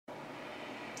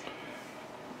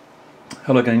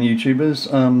Hello again,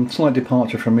 YouTubers. Slight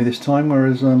departure from me this time,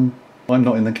 whereas I'm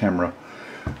not in the camera.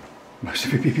 Most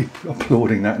of you will be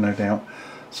applauding that, no doubt.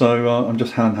 So I'm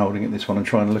just hand holding at this one and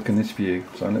trying to look in this view.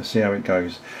 So let's see how it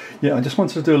goes. Yeah, I just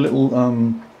wanted to do a little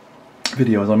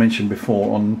video, as I mentioned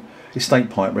before, on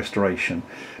estate pipe restoration.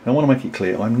 Now I want to make it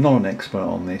clear, I'm not an expert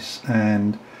on this,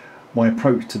 and my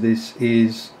approach to this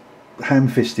is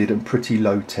ham-fisted and pretty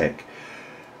low tech.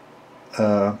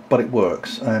 But it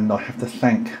works, and I have to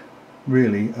thank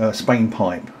really Spain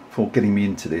Pipe for getting me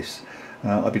into this.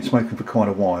 I've been smoking for quite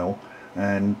a while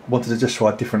and wanted to just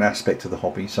try a different aspect of the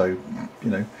hobby, so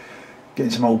you know,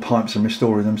 getting some old pipes and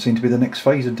restoring them seemed to be the next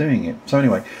phase of doing it. So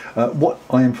anyway, what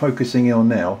I am focusing on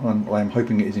now, and I am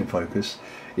hoping it is in focus,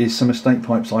 is some estate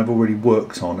pipes I've already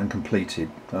worked on and completed,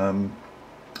 and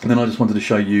then I just wanted to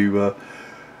show you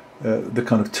the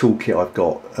kind of toolkit I've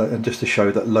got, and just to show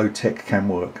that low tech can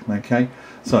work. Okay,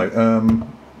 so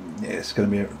yeah, it's going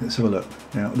to be let's have a look.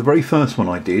 Now the very first one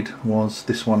I did was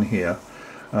this one here.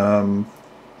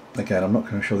 Again, I'm not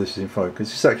going to show this is in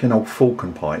focus. It's actually an old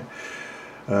Falcon pipe.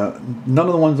 None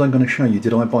of the ones I'm going to show you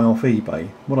did I buy off eBay.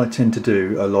 What I tend to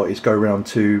do a lot is go around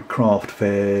to craft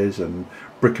fairs and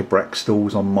bric-a-brac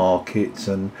stalls on markets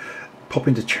and pop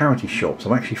into charity shops.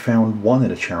 I've actually found one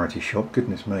in a charity shop,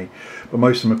 goodness me, but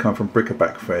most of them have come from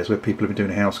bric-a-brac fairs where people have been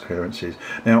doing house clearances.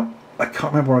 Now I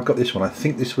can't remember where I got this one. I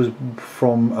think this was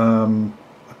from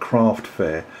a craft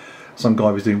fair. Some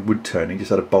guy was doing wood turning,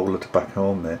 just had a bowl of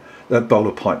tobacco on there, a bowl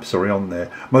of pipe, sorry, on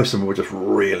there. Most of them were just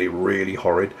really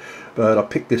horrid, but I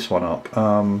picked this one up.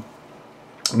 Now,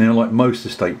 like most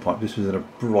estate pipes, this was in a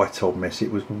right old mess.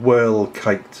 It was well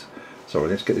caked. Sorry,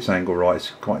 let's get this angle right,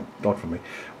 it's quite odd for me.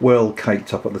 Well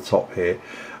caked up at the top here,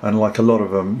 and like a lot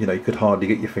of them, you know, you could hardly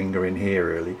get your finger in here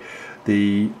really.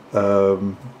 The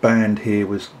band here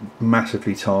was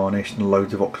massively tarnished and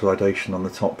loads of oxidation on the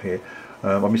top here.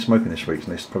 I've been smoking this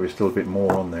recently, there's probably still a bit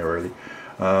more on there really.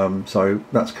 So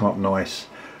that's come up nice.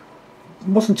 It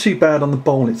wasn't too bad on the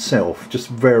bowl itself, just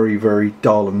very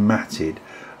dull and matted.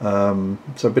 So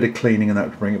a bit of cleaning and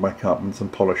that to bring it back up, and some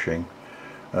polishing.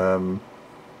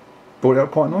 Brought it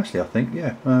up quite nicely, I think.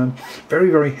 Yeah,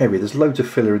 very heavy. There's loads of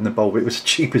filler in the bowl, but it was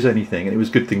cheap as anything, and it was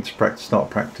a good thing to start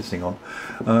practicing on.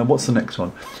 What's the next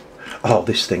one? Oh,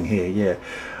 this thing here.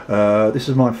 Yeah, this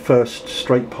is my first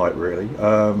straight pipe really,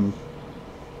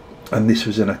 and this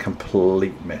was in a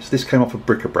complete mess. This came off a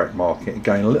bric-a-brac market.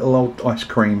 Again, a little old ice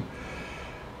cream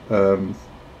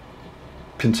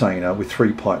container with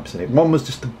 3 pipes in it. One was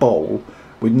just a bowl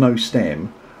with no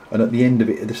stem, and at the end of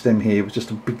it, the stem here, was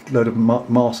just a big load of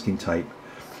masking tape.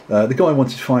 The guy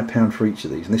wanted £5 for each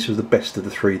of these, and this was the best of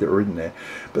the 3 that were in there.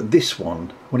 But this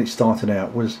one, when it started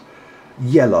out, was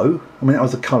yellow. I mean, that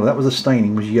was the colour, that was the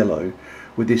staining, was yellow,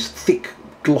 with this thick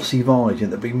glossy varnish that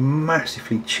had been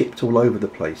massively chipped all over the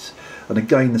place. And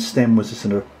again, the stem was just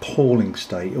in an appalling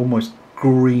state, almost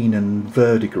green and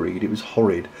verdigreed. It was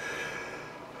horrid.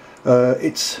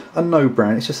 It's a no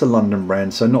brand, it's just a London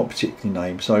brand, so not particularly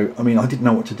named. So I mean, I didn't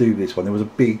know what to do with this one. There was a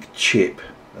big chip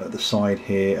at the side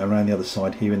here, around the other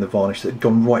side here in the varnish, that had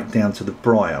gone right down to the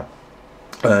briar.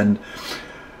 And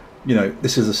you know,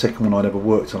 this is the second one I'd ever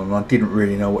worked on, and I didn't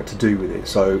really know what to do with it.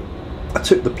 So I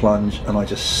took the plunge and I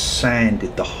just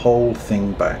sanded the whole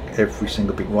thing back, every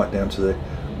single bit, right down to the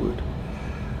wood,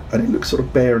 and it looks sort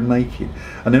of bare and naked.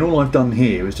 And then all I've done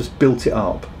here is just built it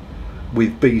up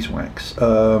with beeswax.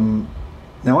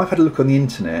 Now I've had a look on the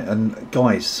internet, and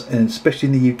guys, and especially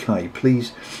in the UK,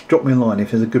 please drop me a line if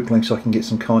there's a good place I can get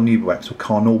some carnauba wax or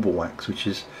carnauba wax, which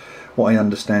is what I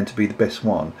understand to be the best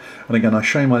one. And again, I'll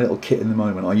show you my little kit in the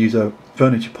moment. I use a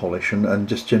furniture polish and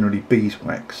just generally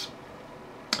beeswax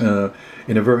in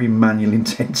a very manual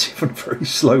intensive and very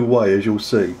slow way, as you'll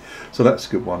see. So that's a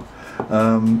good one.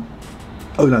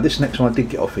 Oh no, this next one I did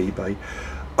get off eBay.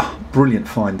 Oh, brilliant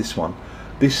find, this one.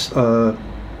 This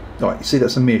right, you see,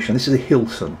 that's a Meerschaum. This is a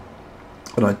Hilton,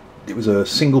 and it was a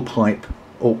single pipe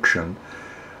auction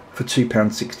for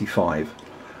 £2.65.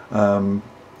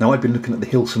 Now I've been looking at the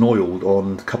Hilton oiled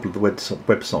on a couple of the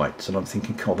websites, and I'm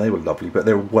thinking, God, they were lovely, but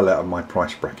they were well out of my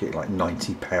price bracket, like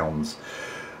 £90.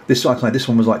 This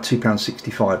one was like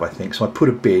 £2.65, I think. So I put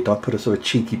a bid. I put a sort of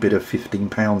cheeky bid of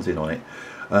 £15 in on it,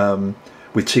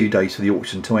 with 2 days for the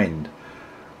auction to end.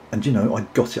 And you know, I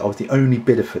got it. I was the only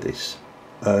bidder for this.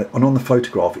 And on the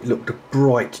photograph, it looked a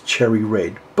bright cherry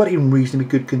red, but in reasonably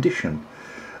good condition.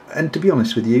 And to be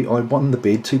honest with you, I won the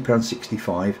bid,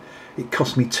 £2.65. It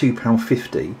cost me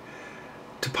 £2.50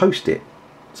 to post it.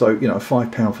 So, you know,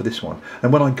 £5 for this one.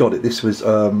 And when I got it, this was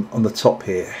on the top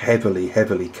here,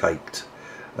 heavily caked.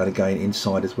 And again,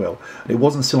 inside as well. And it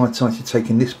wasn't until I started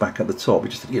taking this back at the top,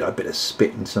 just, you know, a bit of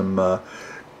spit and some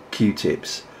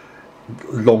Q-tips,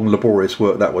 long laborious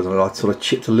work that was, and I sort of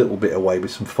chipped a little bit away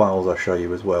with some files I'll show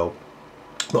you as well.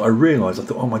 That I realised, I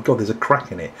thought, oh my god, there's a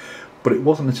crack in it, but it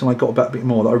wasn't until I got about a bit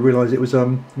more that I realised it was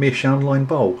a meerschaum line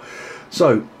bowl.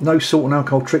 So no salt and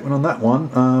alcohol treatment on that one.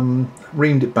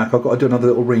 Reamed it back. I've got to do another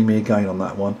little reaming again on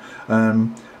that one,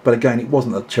 but again it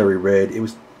wasn't a cherry red. It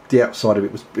was, the outside of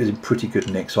it was in pretty good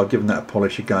nick, so I've given that a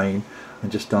polish again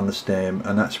and just done the stem,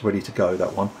 and that's ready to go,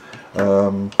 that one.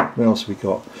 What else have we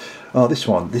got? Oh, this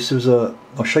one, this was a,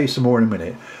 I'll show you some more in a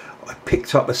minute. I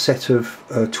picked up a set of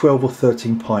 12 or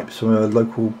 13 pipes from a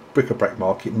local bric-a-brac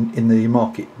market in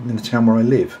the town where I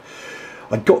live.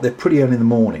 I got there pretty early in the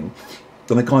morning,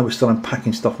 and the guy was still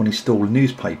unpacking stuff on his stall with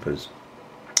newspapers.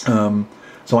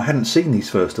 So I hadn't seen these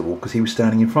first of all because he was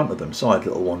standing in front of them, so I had a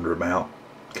little wander about,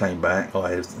 came back,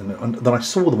 and then I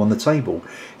saw them on the table.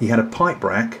 He had a pipe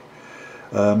rack,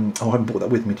 oh, I haven't brought that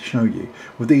with me to show you,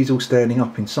 with these all standing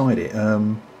up inside it,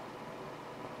 and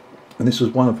this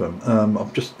was one of them.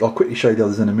 I'll quickly show you the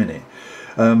others in a minute.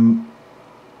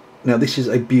 Now this is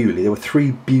a Bewley. There were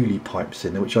 3 Bewley pipes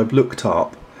in there, which I've looked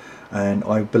up, and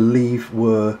I believe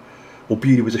were, or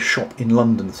Bewley was a shop in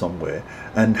London somewhere,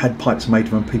 and had pipes made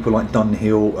from people like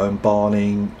Dunhill,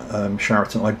 Barling,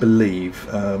 Sheraton, I believe.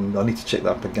 I need to check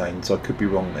that up again, so I could be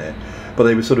wrong there. But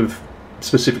they were sort of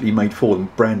specifically made for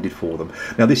them, branded for them.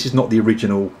 Now this is not the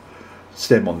original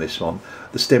stem on this one.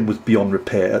 The stem was beyond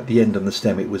repair. At the end of the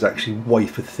stem it was actually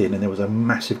wafer thin, and there was a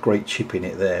massive great chip in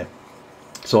it there.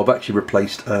 So I've actually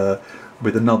replaced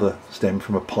with another stem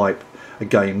from a pipe,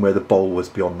 again where the bowl was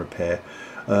beyond repair.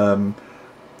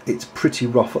 It's pretty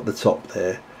rough at the top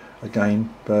there.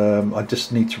 Again, I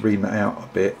just need to ream it out a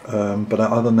bit, but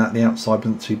other than that the outside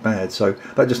wasn't too bad, so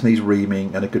that just needs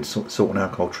reaming and a good salt and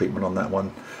alcohol treatment on that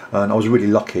one. And I was really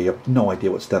lucky. I have no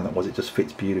idea what stem that was, it just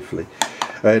fits beautifully.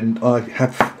 And I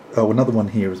have another one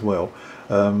here as well.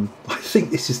 I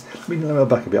think this is, let me go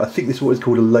back a bit, I think this is what is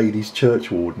called a ladies' church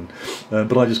warden,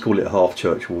 but I just call it a half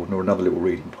church warden, or another little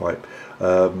reading pipe.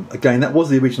 Again, that was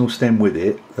the original stem with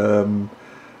it.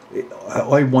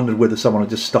 I wondered whether someone had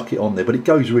just stuck it on there, but it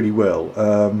goes really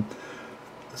well.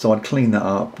 So I'd clean that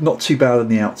up. Not too bad on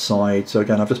the outside, so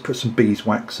again I've just put some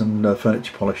beeswax and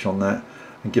furniture polish on that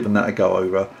and given that a go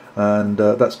over, and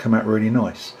that's come out really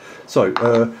nice. So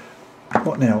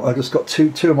what now? I've just got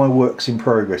two of my works in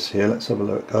progress here. Let's have a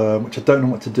look, which I don't know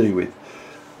what to do with.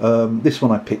 This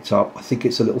one I picked up, I think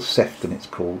it's a little Sefton it's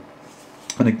called,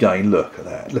 and again look at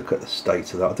that, look at the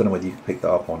state of that. I don't know whether you can pick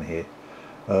that up on here.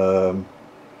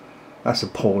 That's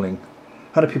appalling.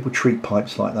 How do people treat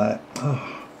pipes like that?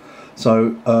 Oh.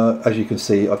 So as you can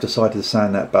see, I've decided to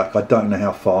sand that back. I don't know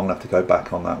how far I'm going to have to go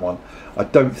back on that one. I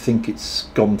don't think it's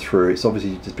gone through. It's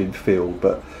obviously just been filled,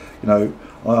 but you know,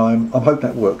 I'm hoping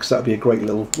that works. That'd be a great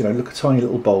little, you know, look, a tiny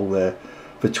little bowl there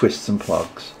for twists and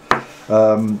plugs.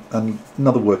 And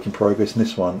another work in progress in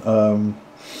this one.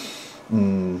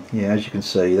 Yeah, as you can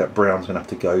see, that brown's going to have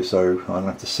to go, so I'm going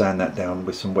to have to sand that down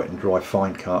with some wet and dry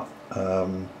fine cut.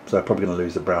 So I'm probably going to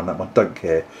lose the brown, that one, don't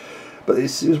care. But it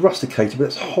was rusticated, but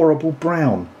it's horrible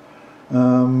brown.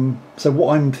 So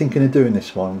what I'm thinking of doing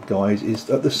this one, guys, is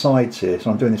at the sides here,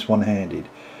 so I'm doing this one-handed,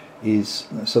 is,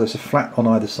 so there's a flat on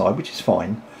either side, which is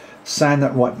fine, sand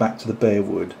that right back to the bare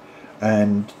wood,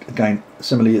 and again,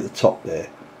 similarly at the top there,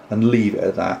 and leave it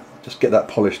at that, just get that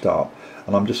polished up.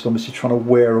 And I'm just obviously trying to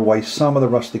wear away some of the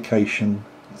rustication,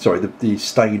 sorry, the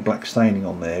stained black staining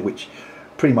on there, which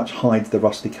pretty much hides the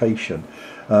rustication.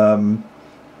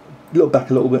 Look back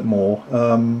a little bit more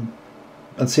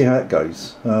and see how it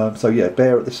goes. So yeah,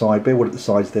 bare at the side, bare wood at the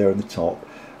sides there and the top,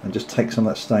 and just take some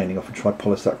of that staining off and try to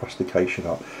polish that rustication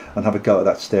up and have a go at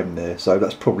that stem there. So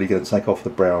that's probably going to take off the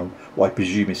brown, what I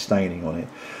presume is staining on it.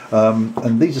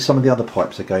 And these are some of the other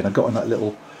pipes again. I got in that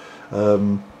little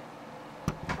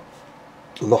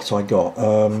lot I got.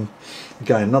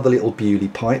 Again, another little Bewley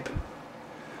pipe.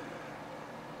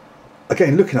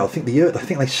 Again, looking at it, I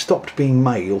think they stopped being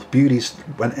made, or Bewley's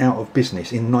went out of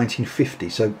business in 1950.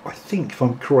 So I think, if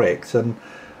I'm correct, and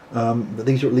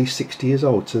these are at least 60 years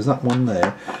old. So there's that one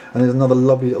there, and there's another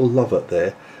lovely little Lovett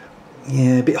there.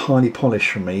 Yeah, a bit highly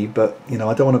polished for me, but you know,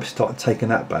 I don't want to start taking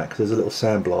that back because there's a little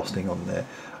sandblasting on there.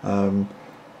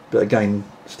 But again,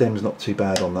 stem's not too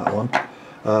bad on that one.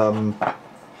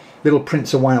 Little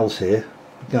Prince of Wales here.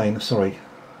 Again, sorry,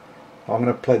 I'm going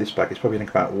to play this back. It's probably going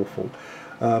to come out awful.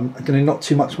 Again, not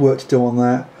too much work to do on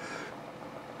that.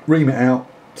 Ream it out,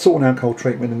 salt and alcohol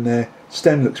treatment in there.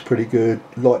 Stem looks pretty good,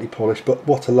 lightly polished, but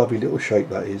what a lovely little shape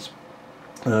that is.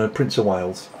 Prince of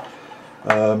Wales.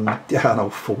 Yeah, an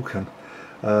old falcon.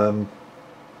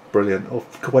 Brilliant.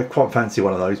 I quite fancy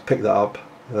one of those. Pick that up.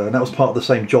 And that was part of the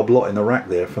same job lot in the rack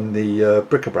there from the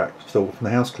bric-a-brac store from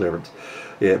the house clearance.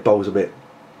 Yeah, it bowls a bit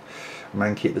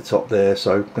manky at the top there,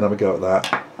 so gonna have a go at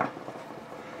that.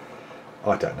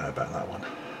 I don't know about that one.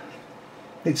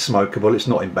 It's smokable, it's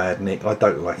not in bad nick. I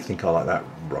don't think I like that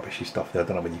rubbishy stuff there. I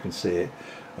don't know whether you can see it.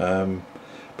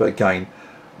 But again,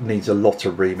 needs a lot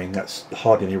of reaming. That's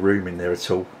hardly any room in there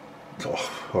at all. Oh,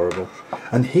 horrible.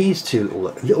 And here's two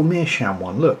little Meerschaum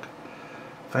one, look.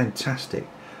 Fantastic.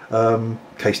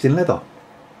 Cased in leather.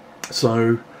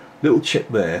 So, little chip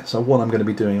there. So what I'm going to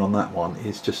be doing on that one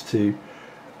is just to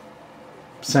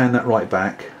sand that right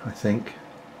back, I think,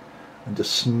 and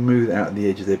just smooth out the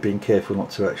edges there, being careful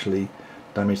not to actually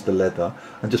damage the leather,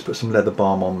 and just put some leather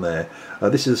balm on there.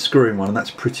 This is a screwing one and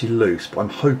that's pretty loose, but I'm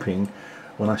hoping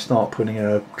when I start putting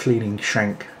a cleaning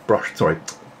brush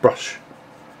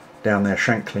down there,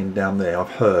 shank clean down there, I've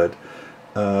heard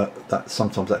that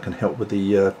sometimes that can help with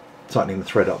the tightening the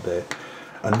thread up there.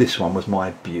 And this one was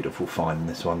my beautiful find.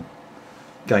 This one,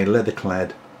 again, leather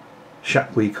clad,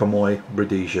 Chapuis Comoy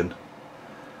Rhodesian.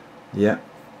 Yeah,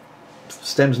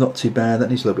 stem's not too bad. That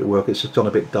needs a little bit of work. It's just gone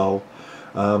a bit dull.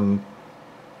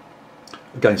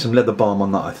 Again, some leather balm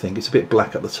on that. I think it's a bit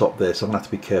black at the top there, so I'm gonna have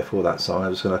to be careful with that. So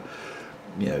I'm just gonna,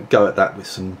 go at that with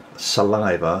some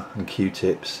saliva and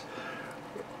Q-tips.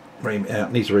 Ream it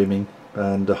out. Needs reaming.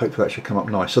 And hopefully that should come up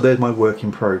nice. So there's my work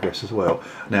in progress as well.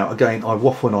 Now again, I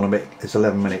waffled on a bit. It's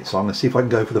 11 minutes, so I'm going to see if I can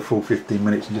go for the full 15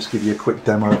 minutes and just give you a quick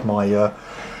demo of my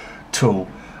tool.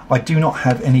 I do not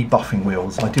have any buffing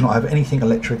wheels. I do not have anything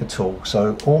electric at all.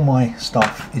 So all my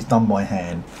stuff is done by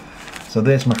hand. So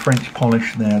there's my French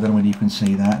polish there. I don't know whether you can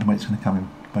see that and when it's going to come in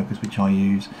focus, which I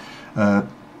use.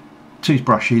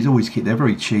 Toothbrushes, always keep, they're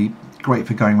very cheap. Great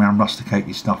for going around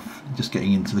rusticating stuff, just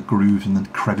getting into the grooves and the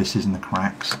crevices and the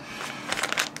cracks.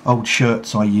 Old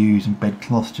shirts I use and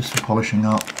bedcloths just for polishing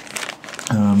up.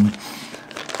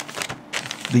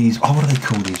 These, oh, what do they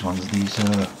call these ones? These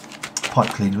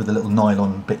pipe cleaners with the little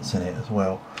nylon bits in it as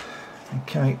well.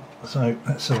 Okay, so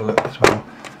let's have a look as well.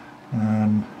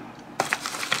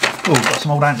 Oh, got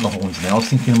some old antler horns in there. I was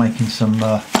thinking of making some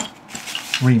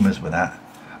reamers with that,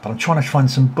 but I'm trying to find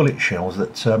some bullet shells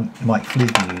that Mike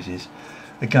Fleetwood uses.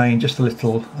 Again, just a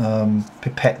little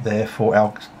pipette there for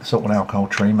salt and alcohol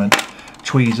treatment.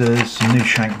 Tweezers, some new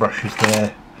shank brushes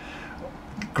there.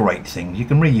 Great things. You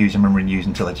can reuse them and reuse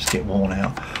until they just get worn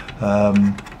out.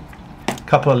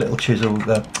 Couple of little chisel,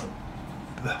 little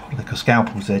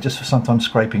scalpels there, just for sometimes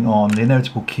scraping on. The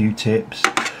inevitable Q-tips,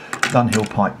 Dunhill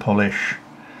pipe polish.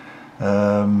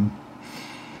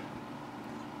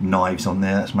 Knives on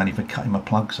there. That's mainly for cutting my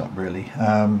plugs up, really.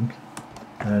 And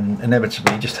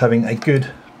inevitably, just having a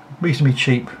good, reasonably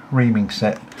cheap reaming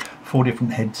set. 4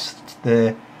 different heads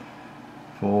there.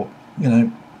 For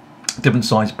different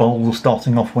size bowls,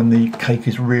 starting off when the cake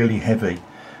is really heavy,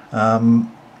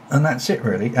 and that's it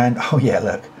really. And oh yeah,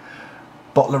 look,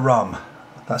 bottle of rum.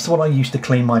 That's what I used to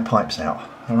clean my pipes out.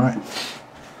 All right,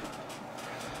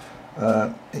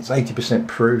 it's 80%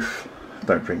 proof.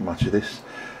 Don't drink much of this,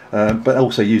 but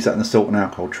also use that in the salt and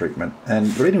alcohol treatment. And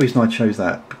the only reason I chose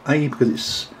that, A, because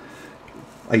it's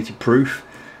 80 proof,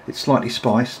 it's slightly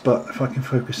spiced, but if I can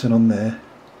focus in on there.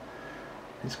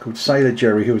 It's called Sailor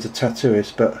Jerry, who was a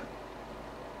tattooist, but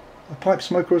a pipe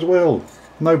smoker as well.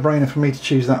 No brainer for me to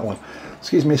choose that one.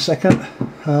 Excuse me a second.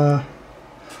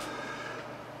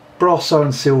 Brasso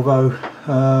and Silvo.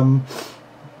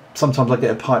 Sometimes I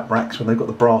get a pipe racks when they've got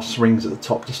the brass rings at the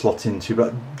top to slot into,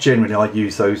 but generally I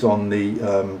use those on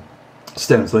the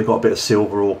stems. They've got a bit of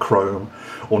silver or chrome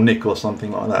or nickel or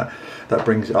something like that. That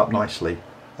brings it up nicely.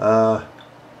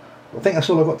 I think that's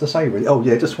all I've got to say really. Oh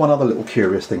yeah, just one other little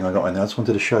curious thing I got in there I just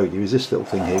wanted to show you is this little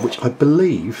thing here, which I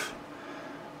believe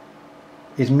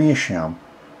is Meerschaum.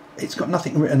 It's got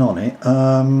nothing written on it.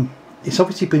 It's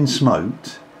obviously been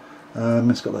smoked.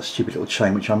 It's got that stupid little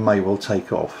chain which I may well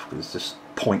take off because it's just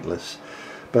pointless.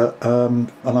 But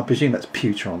and I presume that's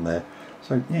pewter on there.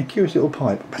 So yeah, curious little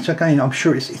pipe. But again, I'm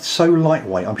sure it's so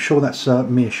lightweight. I'm sure that's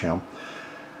Meerschaum.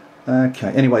 Okay,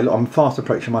 anyway, look, I'm fast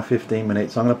approaching my 15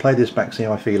 minutes. I'm going to play this back, see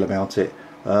how I feel about it.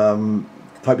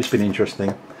 Hope it's been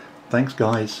interesting. Thanks,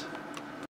 guys.